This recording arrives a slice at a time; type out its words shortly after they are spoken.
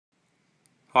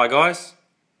Hi guys,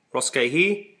 Roscoe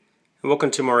here, and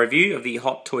welcome to my review of the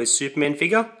Hot Toys Superman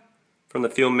figure from the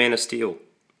film Man of Steel.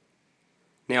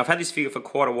 Now I've had this figure for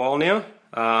quite a while now,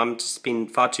 just been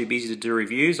far too busy to do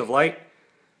reviews of late.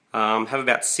 Have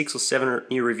about 6 or 7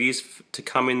 new reviews to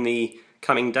come in the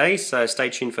coming days, so stay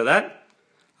tuned for that.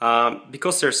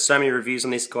 Because there's so many reviews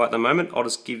on this guy at the moment, I'll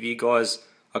just give you guys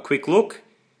a quick look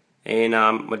and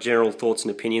my general thoughts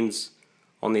and opinions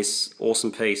on this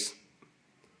awesome piece.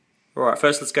 Alright,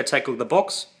 first let's go take a look at the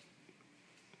box.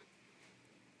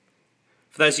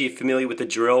 For those of you familiar with the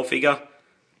Jor-El figure,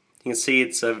 you can see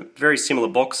it's a very similar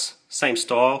box, same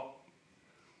style.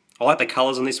 I like the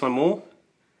colours on this one more.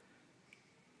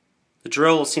 The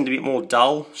Jor-El seemed a bit more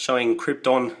dull, showing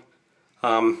Krypton,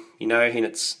 in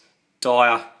its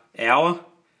dire hour,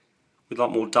 with a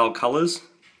lot more dull colours.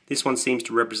 This one seems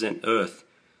to represent Earth.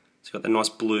 It's got the nice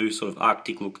blue sort of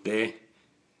Arctic look there,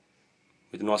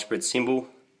 with a nice red symbol.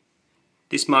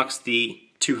 This marks the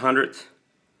 200th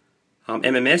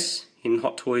MMS in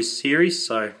Hot Toys series,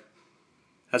 so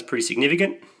that's pretty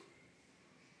significant.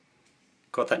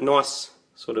 Got that nice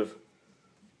sort of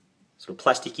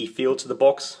plasticky feel to the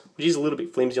box, which is a little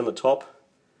bit flimsy on the top,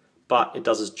 but it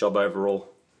does its job overall.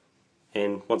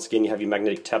 And once again, you have your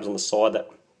magnetic tabs on the side that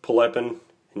pull open,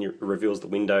 and it reveals the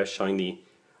window showing the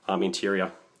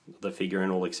interior of the figure and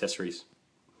all accessories.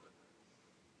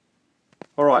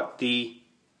 Alright, the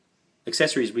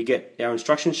accessories, we get our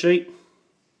instruction sheet,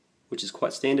 which is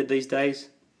quite standard these days.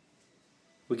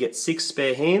 We get 6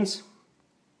 spare hands.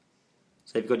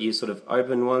 So you've got your sort of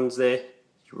open ones there,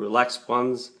 your relaxed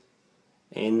ones,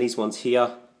 and these ones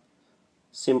here,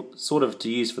 sort of to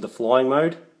use for the flying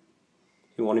mode.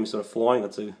 If you want him sort of flying,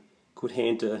 that's a good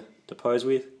hand to pose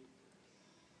with.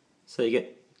 So you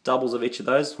get doubles of each of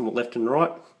those from left and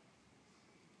right.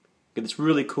 Get this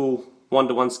really cool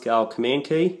 1:1 scale command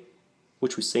key,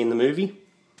 which we see in the movie.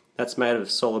 That's made of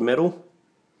solid metal,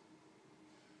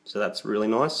 so that's really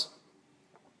nice.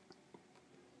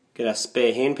 Get our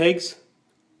spare hand pegs.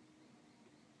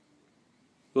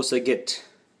 We also get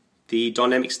the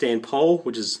dynamic stand pole,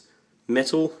 which is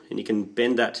metal, and you can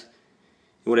bend that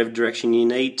in whatever direction you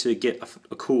need to get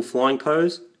a cool flying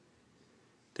pose.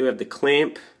 Then we have the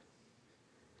clamp.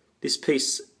 This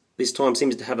piece this time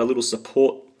seems to have a little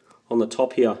support on the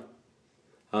top here.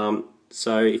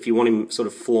 So if you want him sort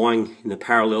of flying in a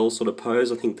parallel sort of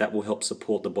pose, I think that will help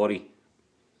support the body.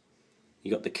 You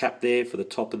got the cap there for the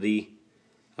top of the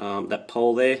that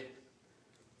pole there.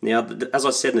 Now, as I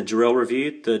said in the Jor-El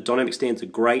review, the dynamic stands are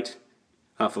great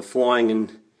for flying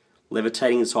and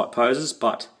levitating type poses,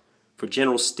 but for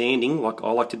general standing, like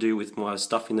I like to do with my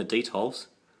stuff in the details,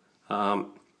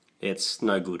 it's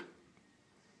no good.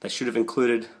 They should have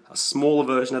included a smaller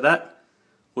version of that,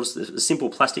 or just a simple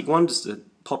plastic one, just to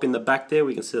pop in the back there.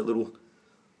 We can see that little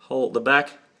hole at the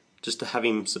back, just to have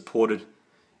him supported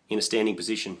in a standing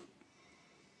position.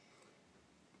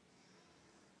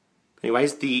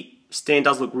 Anyways, the stand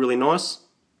does look really nice.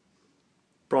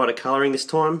 Brighter colouring this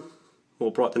time,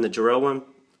 more bright than the Jor-El one.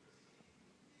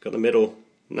 Got the metal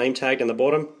name tag down the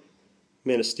bottom,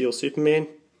 Man of Steel Superman.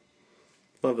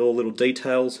 Love all the little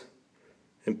details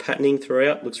and patterning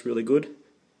throughout, looks really good.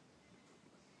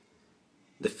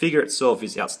 The figure itself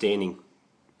is outstanding.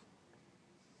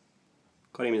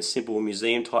 Got him in a simple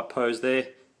museum type pose there.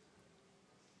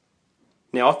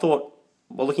 Now I thought,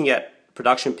 while looking at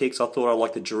production pics, I thought I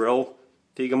liked the Jor-El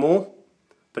figure more,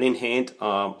 but in hand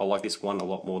I like this one a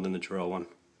lot more than the Jor-El one.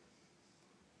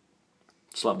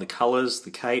 Just love the colours, the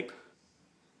cape.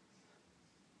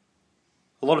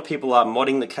 A lot of people are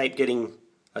modding the cape, getting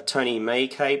a Tony May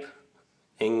cape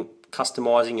and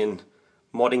customising and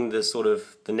modding the sort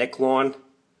of the neckline.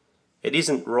 It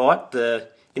isn't right.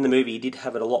 In the movie he did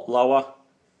have it a lot lower,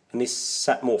 and this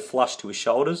sat more flush to his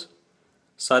shoulders.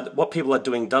 So what people are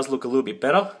doing does look a little bit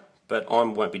better, but I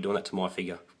won't be doing that to my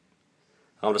figure.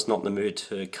 I'm just not in the mood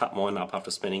to cut mine up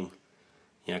after spending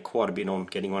quite a bit on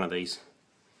getting one of these.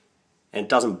 And it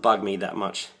doesn't bug me that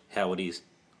much how it is.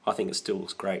 I think it still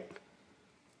looks great.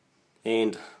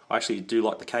 And I actually do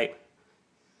like the cape,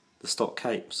 the stock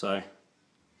cape, so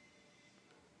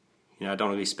I don't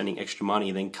want to be spending extra money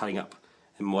and then cutting up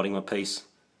and modding my piece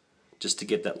just to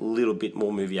get that little bit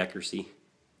more movie accuracy.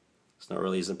 It's not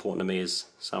really as important to me as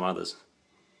some others.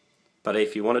 But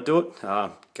if you want to do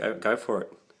it, go for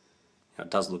it. It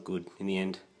does look good in the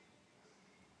end.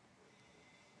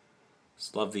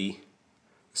 Just love the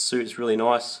suit, it's really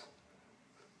nice.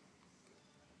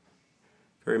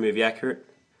 Very movie accurate.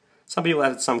 Some people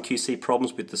have some QC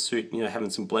problems with the suit,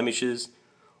 having some blemishes,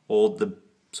 or the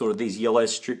sort of these yellow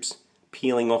strips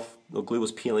peeling off, or glue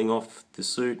was peeling off the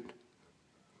suit.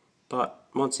 But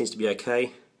mine seems to be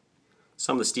okay.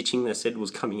 Some of the stitching they said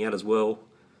was coming out as well.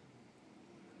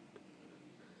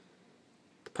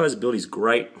 The posability is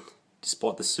great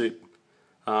despite the suit.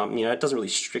 It doesn't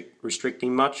really restrict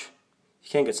him much. You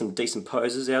can get some decent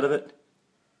poses out of it.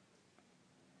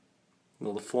 And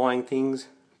all the flying things,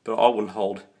 but I wouldn't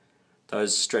hold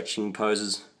those stretching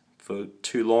poses for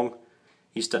too long.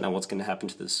 You just don't know what's going to happen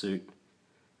to the suit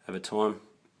over time.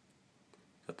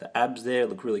 Got the abs there,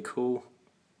 look really cool.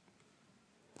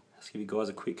 Let's give you guys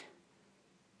a quick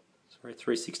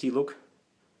 360 look.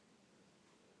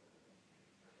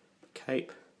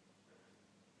 Cape.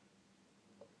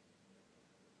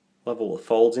 Love all the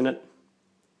folds in it.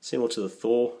 Similar to the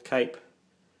Thor cape.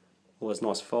 All those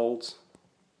nice folds.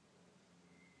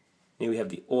 Here we have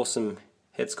the awesome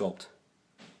head sculpt,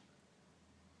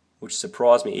 which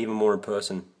surprised me even more in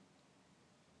person.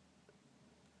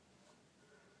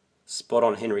 Spot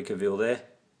on Henry Cavill there.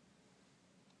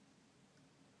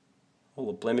 All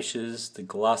the blemishes, the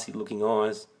glassy looking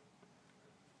eyes.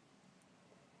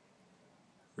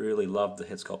 Really love the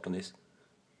head sculpt on this.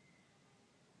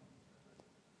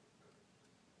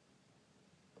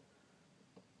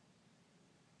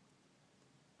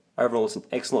 Overall, it's an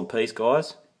excellent piece,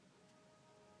 guys.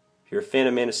 If you're a fan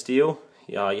of Man of Steel,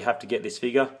 you have to get this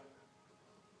figure.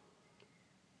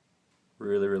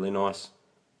 Really, really nice.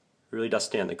 Really does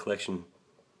stand in the collection.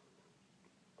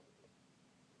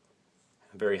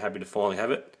 I'm very happy to finally have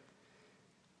it.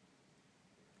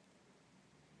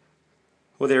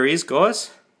 Well, there he is,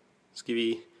 guys. Let's give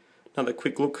you another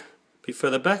quick look a bit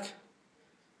further back.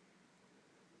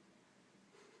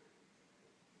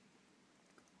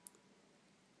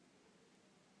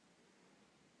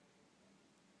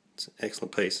 It's an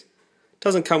excellent piece.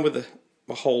 Doesn't come with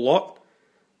a whole lot,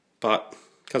 but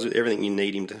comes with everything you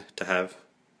need him to have.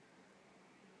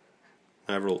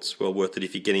 Overall, it's well worth it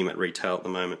if you get him at retail at the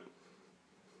moment.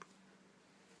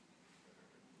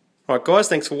 Alright guys,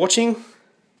 thanks for watching.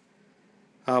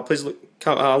 Please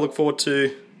look forward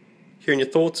to hearing your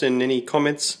thoughts and any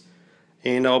comments,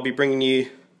 and I'll be bringing you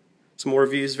some more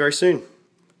reviews very soon.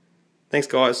 Thanks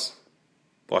guys.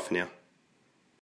 Bye for now.